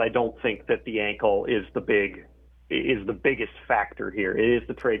 Rich, but I don't think that the ankle is the biggest factor here. It is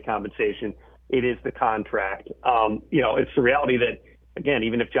the trade compensation. It is the contract. It's the reality that, again,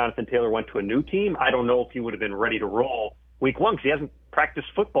 even if Jonathan Taylor went to a new team, I don't know if he would have been ready to roll week one because he hasn't practiced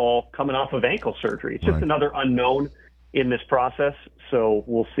football coming off of ankle surgery. It's just another unknown in this process. So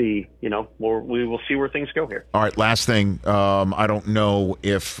we'll see, we will see where things go here. All right. Last thing. I don't know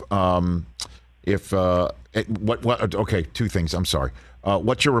okay. Two things. I'm sorry.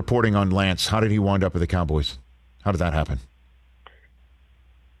 What's your reporting on Lance? How did he wind up with the Cowboys? How did that happen?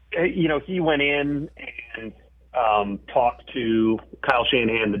 He went in and talked to Kyle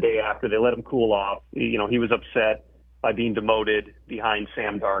Shanahan the day after. They let him cool off. He was upset by being demoted behind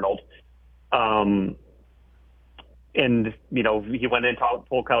Sam Darnold. And he went in and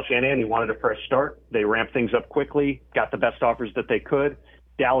told Kyle Shanahan he wanted a fresh start. They ramped things up quickly, got the best offers that they could.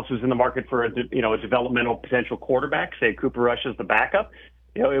 Dallas was in the market for a developmental potential quarterback. They had Cooper Rush as the backup.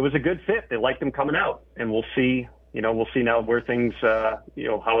 It was a good fit. They liked him coming out, and we'll see. We'll see now where things, how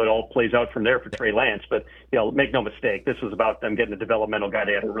it all plays out from there for Trey Lance. But make no mistake, this was about them getting a developmental guy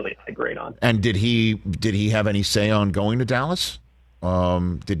they had a really high grade on. And did he have any say on going to Dallas?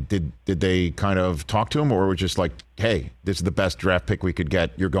 Did they kind of talk to him, or were just like, hey, this is the best draft pick we could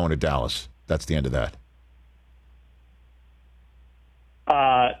get. You're going to Dallas. That's the end of that.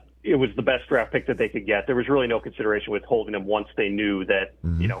 it was the best draft pick that they could get. There was really no consideration with holding him once they knew that,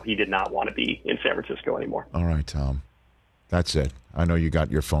 he did not want to be in San Francisco anymore. All right, Tom. That's it. I know you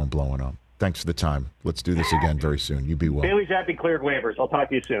got your phone blowing up. Thanks for the time. Let's do this again very soon. You be well. Bailey Zappi cleared waivers. I'll talk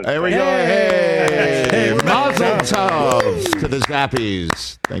to you soon. There we go. Hey, mazel tov to the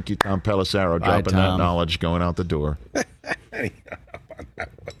Zappies. Thank you, Tom Pelissero, dropping that knowledge, going out the door.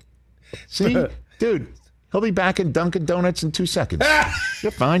 See? Dude, he'll be back in Dunkin' Donuts in 2 seconds.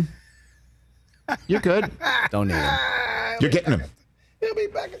 You're fine. You're good. Don't need him. You're getting him. He'll be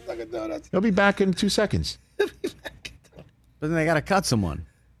back in Dunkin' Donuts. He'll be back in 2 seconds. But then they got to cut someone.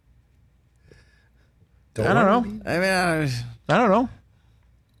 I don't know. I don't know.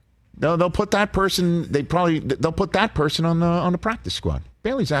 They'll put that person. They'll put that person on the practice squad.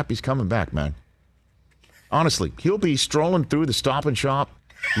 Bailey Zappi's coming back, man. Honestly, he'll be strolling through the Stop and Shop,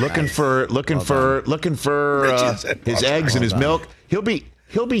 looking for his eggs and his milk. He'll be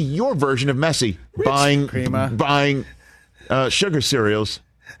your version of Messi, buying sugar cereals.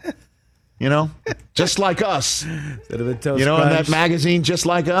 Just like us. Bit of a toast in crunch. that magazine, Just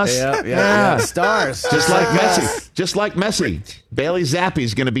Like Us? Yeah. Stars. Just like Messi. Just like Messi. Bailey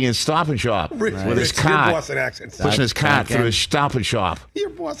Zappi's going to be in Stop and Shop with his cat. Your Boston accent. Pushing his cat through his Stop and Shop. Your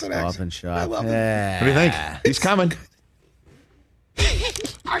Boston accent. Stop and Shop. I love it. Yeah. What do you think? He's coming.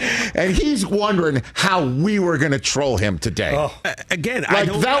 And he's wondering how we were going to troll him today. Again,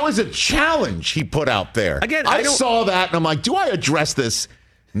 that was a challenge he put out there. Again, I saw that and I'm like, do I address this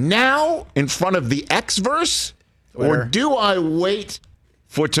now in front of the X-verse, or do I wait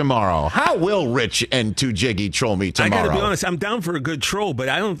for tomorrow? How will Rich and Too Jiggy troll me tomorrow? I got to be honest, I'm down for a good troll, but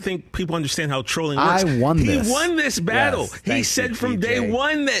I don't think people understand how trolling works. He won this battle. Yes, he said from day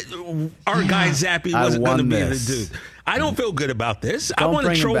one that our guy Zappi wasn't going to be the dude. I don't feel good about this. I want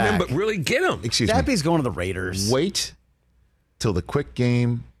to troll him, but really get him. Excuse me. Zappi's going to the Raiders. Wait till the quick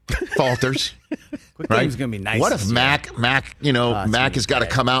game falters. Quick game's going to be nice. What if Mac has got to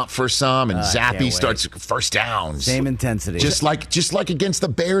come out for some, and Zappi starts first downs? Same intensity. Just like against the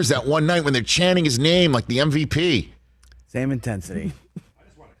Bears that one night when they're chanting his name like the MVP. Same intensity.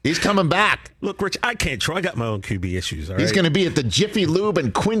 He's coming back. Look, Rich, I can't troll. I got my own QB issues. All right? He's going to be at the Jiffy Lube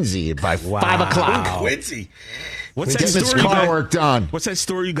in Quincy by 5 o'clock. Quincy. What's that getting his story? car work done. What's that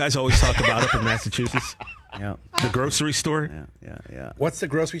story you guys always talk about up in Massachusetts? Yeah. The grocery store? Yeah. What's the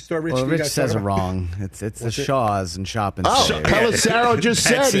grocery store, Rich? Well, Rich says it wrong. It's the Shaws and Shopping. Pelissero just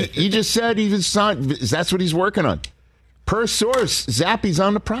said he just said he was signed. That's what he's working on. Per source, Zappi's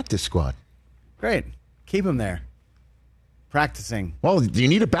on the practice squad. Great. Keep him there. Practicing. Well, do you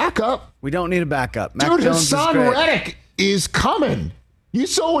need a backup? We don't need a backup. Mac Dude, Jones Hassan is great. Reddick is coming. You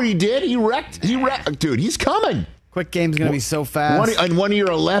saw what he did. He wrecked. Dude, he's coming. Quick game's going to be so fast. One of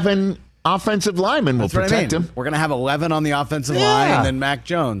your 11 offensive linemen will protect him. We're going to have 11 on the offensive line and then Mac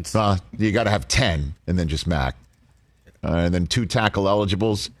Jones. You got to have 10 and then just Mac. And then 2 tackle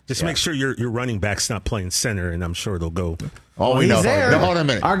eligibles. Just make sure your running back's not playing center, and I'm sure they'll go. We know. There. No, hold on a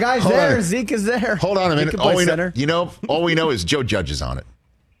minute. Our guy's there. Zeke is there. Hold on a minute. All we know is Joe Judge is on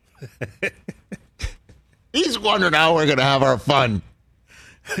it. He's wondering how we're going to have our fun.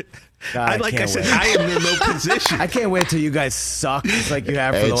 God, I said, I am in no position. I can't wait till you guys suck just like you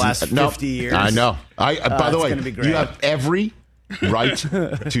have for the last 50 years. I know. By the way, gonna be great. you have every right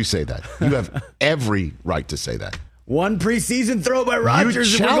to say that. You have every right to say that. One preseason throw by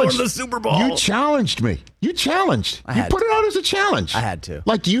Rodgers and we're going to the Super Bowl. You challenged me. You challenged. You put it out as a challenge. I had to.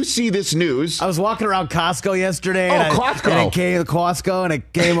 Like, you see this news. I was walking around Costco yesterday. Costco. And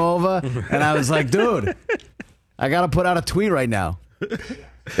it came over. And I was like, dude, I got to put out a tweet right now.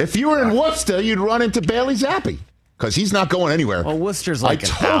 If you were in Worcester, you'd run into Bailey Zappi because he's not going anywhere. Well, Worcester's like I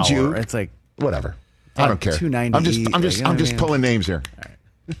told you. It's like whatever. I don't care. $2.90. I'm just pulling names here. All right.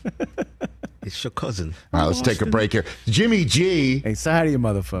 It's your cousin. All right, let's take a break here. Jimmy G. Hey, say hi to your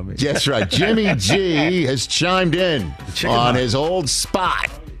mother for me. That's right. Jimmy G has chimed in on his old spot.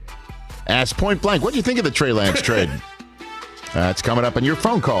 Asked point blank, what do you think of the Trey Lance trade? That's coming up in your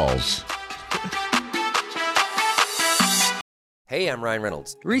phone calls. Hey, I'm Ryan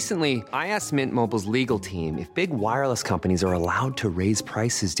Reynolds. Recently, I asked Mint Mobile's legal team if big wireless companies are allowed to raise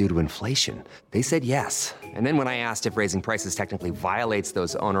prices due to inflation. They said yes. And then when I asked if raising prices technically violates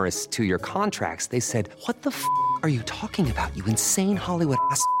those onerous 2-year contracts, they said, what the f*** are you talking about, you insane Hollywood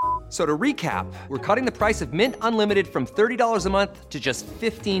ass f- So to recap, we're cutting the price of Mint Unlimited from $30 a month to just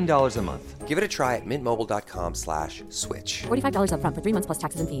 $15 a month. Give it a try at mintmobile.com/switch. $45 up front for 3 months plus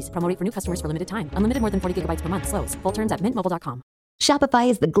taxes and fees. Promo rate for new customers for limited time. Unlimited more than 40 gigabytes per month. Slows full terms at mintmobile.com. Shopify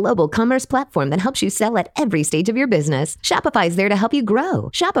is the global commerce platform that helps you sell at every stage of your business. Shopify is there to help you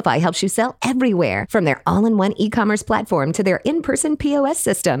grow. Shopify helps you sell everywhere, from their all-in-one e-commerce platform to their in-person POS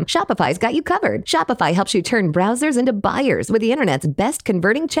system. Shopify's got you covered. Shopify helps you turn browsers into buyers with the internet's best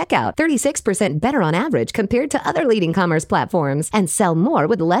converting checkout, 36% better on average compared to other leading commerce platforms, and sell more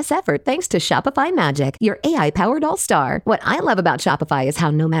with less effort thanks to Shopify Magic, your AI-powered all-star. What I love about Shopify is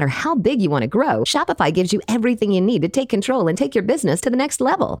how no matter how big you want to grow, Shopify gives you everything you need to take control and take your business to the next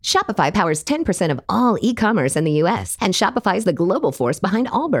level. Shopify powers 10% of all e-commerce in the U.S., and Shopify is the global force behind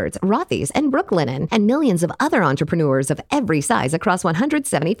Allbirds, Rothy's, and Brooklinen, and millions of other entrepreneurs of every size across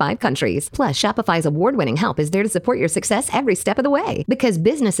 175 countries. Plus, Shopify's award-winning help is there to support your success every step of the way. Because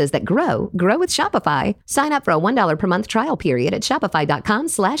businesses that grow with Shopify. Sign up for a $1 per month trial period at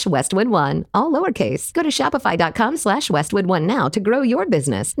shopify.com/Westwood1. All lowercase. Go to shopify.com/Westwood1 now to grow your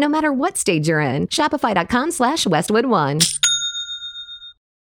business, no matter what stage you're in. Shopify.com/Westwood1.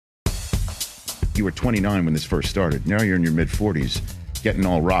 You were 29 when this first started. Now you're in your mid-40s, getting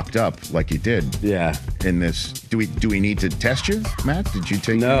all rocked up like you did. Yeah. In this, do we need to test you, Matt? Did you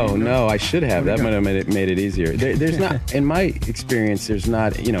take? No. I should have. That might have made it easier. There's not, in my experience, there's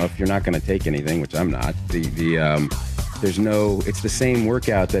not. If you're not going to take anything, which I'm not. There's no. It's the same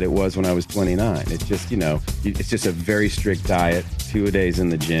workout that it was when I was 29. It's just it's just a very strict diet, 2 a days in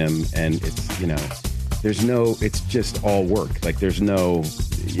the gym, and it's there's no. It's just all work. Like there's no.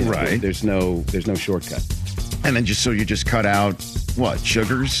 Right. There's no shortcut. And then you just cut out what,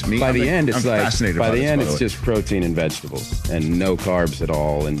 sugars, meat? By the end, it's it's just protein and vegetables and no carbs at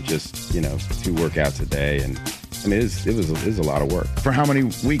all, and just 2 workouts a day. And I mean, it was a lot of work. For how many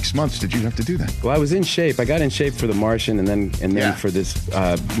weeks, months did you have to do that? Well, I was in shape. I got in shape for The Martian, and then for this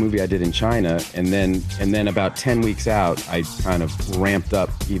movie I did in China, and then about 10 weeks out, I kind of ramped up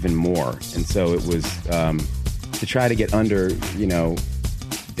even more. And so it was to try to get under,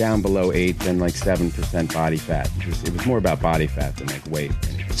 down below 8, then like 7% body fat. It was more about body fat than like weight.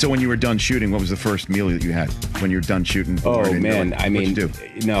 So when you were done shooting, what was the first meal that you had when you're done shooting? Oh man, I mean,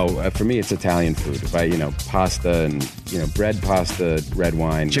 for me it's Italian food. If I, pasta and bread, pasta, red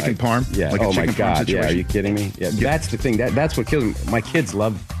wine, chicken parm. Yeah. Like oh my God. Yeah. Are you kidding me? Yeah. That's the thing. That's what kills me. My kids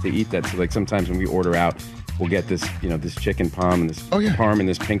love to eat that. So like sometimes when we order out, we'll get this, this chicken parm and this parm and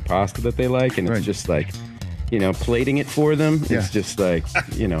this pink pasta that they like, and it's just like. Plating it for them, it's just like,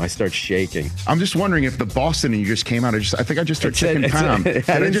 I start shaking. I'm just wondering if the Boston and you just came out. I think I just heard chicken palm. Did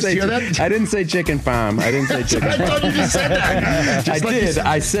I just hear that? I didn't say chicken palm. I didn't say chicken. I thought you just said that. I did.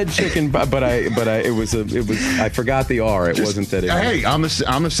 I said chicken, but I forgot the R. It wasn't that. Hey, I'm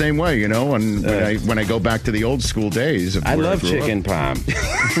the same way. And when I go back to the old school days, I love chicken palm.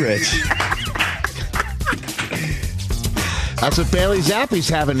 Rich. That's what Bailey Zappi's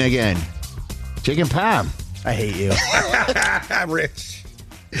having again. Chicken palm. I hate you. I'm rich.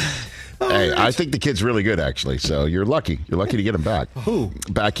 Hey, I think the kid's really good, actually. So you're lucky. You're lucky to get him back. Who?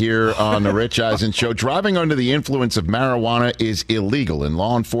 Back here on the Rich Eisen Show. Driving under the influence of marijuana is illegal, and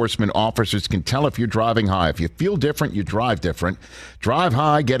law enforcement officers can tell if you're driving high. If you feel different, you drive different. Drive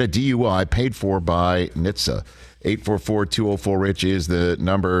high, get a DUI, paid for by NHTSA. 844-204-RICH is the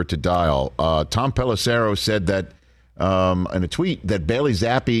number to dial. Tom Pelissero said that in a tweet that Bailey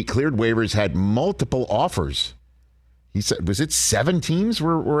Zappi cleared waivers, had multiple offers. He said, was it 7 teams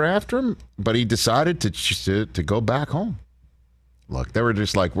were after him? But he decided to go back home. Look, they were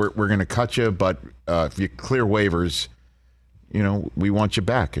just like, we're going to cut you, but if you clear waivers, we want you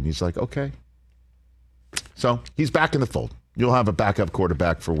back. And he's like, okay. So he's back in the fold. You'll have a backup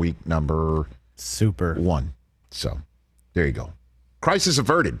quarterback for week number 1. So there you go. Crisis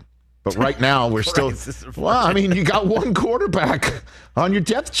averted. But right now, we're still... Well, I mean, you got one quarterback on your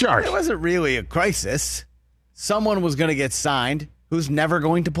depth chart. It wasn't really a crisis. Someone was going to get signed who's never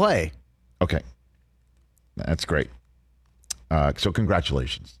going to play. Okay. That's great. So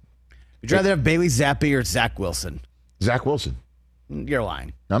congratulations. Would you rather have Bailey Zappi or Zach Wilson? Zach Wilson. You're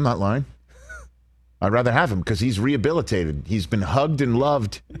lying. I'm not lying. I'd rather have him because he's rehabilitated. He's been hugged and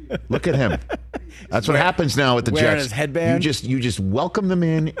loved. Look at him. That's what happens now with the Jets. Wearing his headband. You just welcome them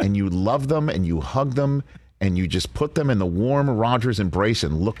in, and you love them, and you hug them, and you just put them in the warm Rodgers embrace,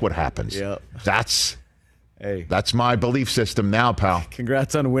 and look what happens. Yep. That's my belief system now, pal.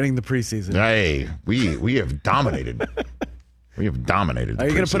 Congrats on winning the preseason. Hey, we have dominated. We have dominated. Are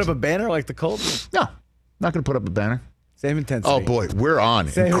you going to put up a banner like the Colts? No, not going to put up a banner. Same intensity. Oh, boy, we're on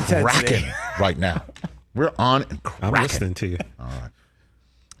Same and cracking right now. We're on and cracking. I'm listening to you. All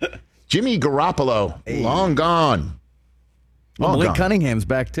right. Jimmy Garoppolo, long gone. Malik Cunningham's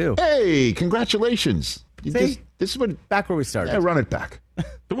back, too. Hey, congratulations. See? This is what, back where we started. Yeah, run it back.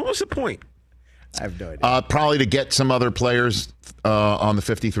 What was the point? I have no idea. Probably to get some other players on the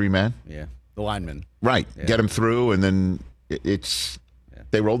 53-man. Yeah, the linemen. Right. Yeah. Get them through, and then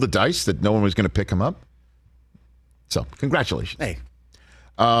they rolled the dice that no one was going to pick him up. So, congratulations. Hey.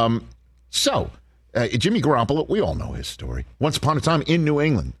 Jimmy Garoppolo, we all know his story. Once upon a time in New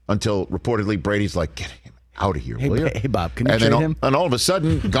England, until reportedly Brady's like, get him out of here, will you? Hey, Bob, can you trade him? And all of a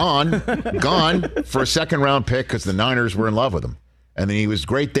sudden, gone for a second-round pick because the Niners were in love with him. And then he was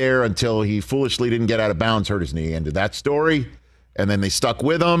great there until he foolishly didn't get out of bounds, hurt his knee. Ended that story. And then they stuck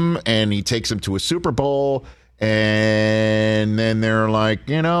with him, and he takes him to a Super Bowl. And then they're like,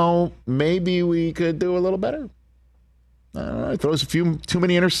 maybe we could do a little better. Throws a few too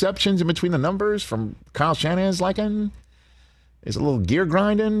many interceptions in between the numbers from Kyle Shanahan's liking. Is a little gear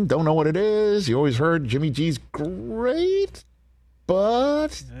grinding. Don't know what it is. You always heard Jimmy G's great,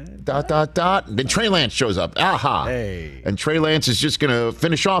 but ... Then Trey Lance shows up. Aha. Hey. And Trey Lance is just going to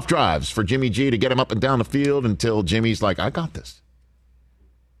finish off drives for Jimmy G to get him up and down the field until Jimmy's like, I got this.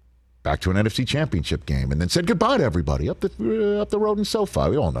 Back to an NFC Championship game. And then said goodbye to everybody up the road in SoFi.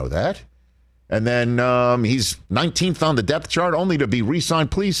 We all know that. And then he's 19th on the depth chart, only to be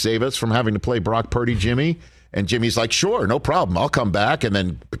re-signed. Please save us from having to play Brock Purdy, Jimmy. And Jimmy's like, sure, no problem. I'll come back, and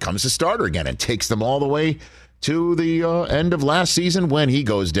then becomes a starter again and takes them all the way to the end of last season when he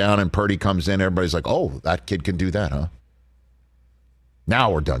goes down and Purdy comes in. Everybody's like, oh, that kid can do that, huh?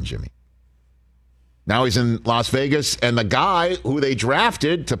 Now we're done, Jimmy. Now he's in Las Vegas, and the guy who they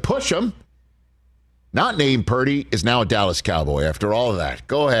drafted to push him, not named Purdy, is now a Dallas Cowboy after all of that.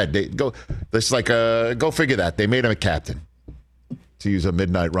 Go ahead. Go figure that. They made him a captain, to use a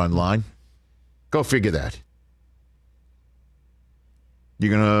midnight run line. Go figure that.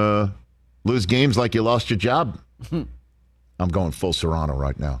 You're going to lose games like you lost your job? I'm going full Serrano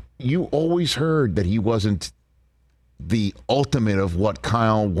right now. You always heard that he wasn't the ultimate of what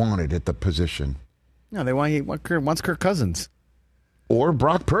Kyle wanted at the position. No, wants Kirk Cousins. Or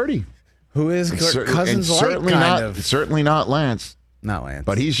Brock Purdy. Who is Kirk Cousins Certainly not Lance. Not Lance.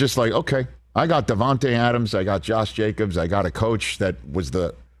 But he's just like, okay, I got Devontae Adams, I got Josh Jacobs, I got a coach that was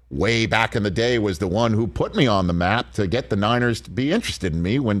way back in the day was the one who put me on the map to get the Niners to be interested in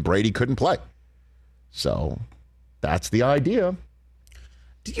me when Brady couldn't play. So that's the idea.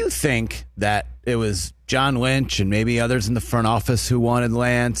 Do you think that it was John Lynch and maybe others in the front office who wanted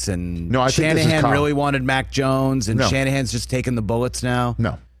Lance and Shanahan really wanted Mac Jones and Shanahan's just taking the bullets now?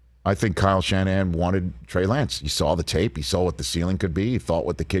 No. I think Kyle Shanahan wanted Trey Lance. He saw the tape. He saw what the ceiling could be. He thought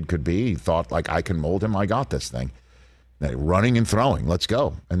what the kid could be. He thought, like, I can mold him. I got this thing. Running and throwing. Let's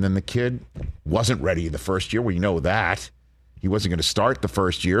go. And then the kid wasn't ready the first year. We know that. He wasn't going to start the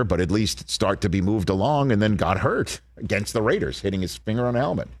first year, but at least start to be moved along, and then got hurt against the Raiders, hitting his finger on a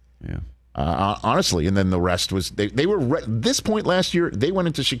helmet. Yeah. Honestly, and then the rest was they were this point last year. They went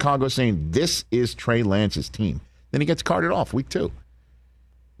into Chicago saying this is Trey Lance's team. Then he gets carted off week 2.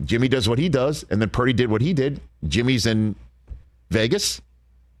 Jimmy does what he does, and then Purdy did what he did. Jimmy's in Vegas,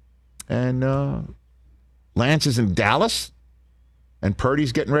 and Lance is in Dallas, and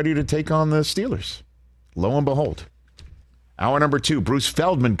Purdy's getting ready to take on the Steelers. Lo and behold. Hour number 2, Bruce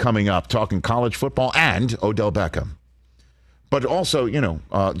Feldman coming up, talking college football and Odell Beckham. But also,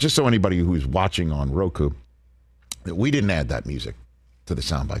 just so anybody who's watching on Roku, we didn't add that music to the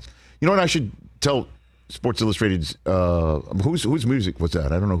sound bites. You know what I should tell Sports Illustrated's, whose music was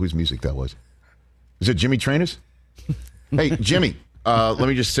that? I don't know whose music that was. Is it Jimmy Trainers? Hey, Jimmy, let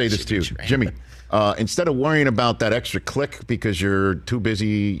me just say this to you. Jimmy, instead of worrying about that extra click because you're too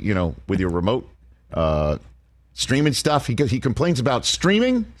busy, with your remote streaming stuff, he complains about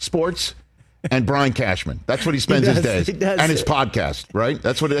streaming sports and Brian Cashman. That's what he spends his days. And his podcast, right?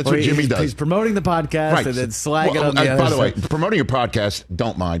 That's what Jimmy does. He's promoting the podcast and then slagging on the other By the way, promoting your podcast,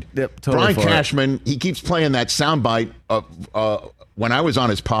 don't mind. Yep, totally. Brian Cashman, he keeps playing that soundbite of when I was on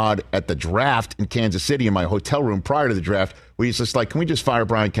his pod at the draft in Kansas City in my hotel room prior to the draft, where he's just like, can we just fire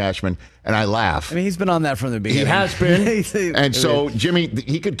Brian Cashman? And I laugh. I mean, he's been on that from the beginning. He has been. And so, Jimmy,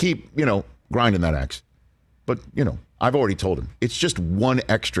 he could keep, grinding that axe. But, I've already told him, it's just one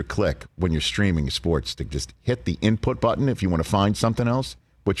extra click when you're streaming sports to just hit the input button if you want to find something else,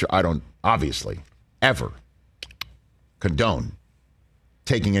 which I don't, obviously, ever condone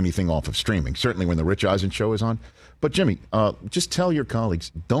taking anything off of streaming, certainly when the Rich Eisen show is on. But, Jimmy, just tell your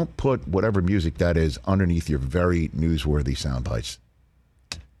colleagues, don't put whatever music that is underneath your very newsworthy sound bites.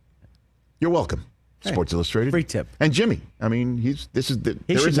 You're welcome, Sports Illustrated. Free tip. And Jimmy, I mean, there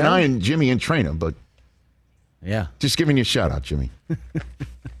is an eye in Jimmy and train him, but yeah, just giving you a shout out, Jimmy.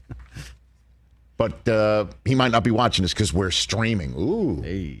 But he might not be watching this because we're streaming. Ooh.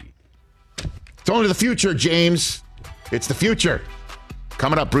 Hey. It's only the future, James. It's the future.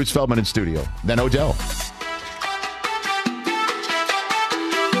 Coming up, Bruce Feldman in studio. Then Odell.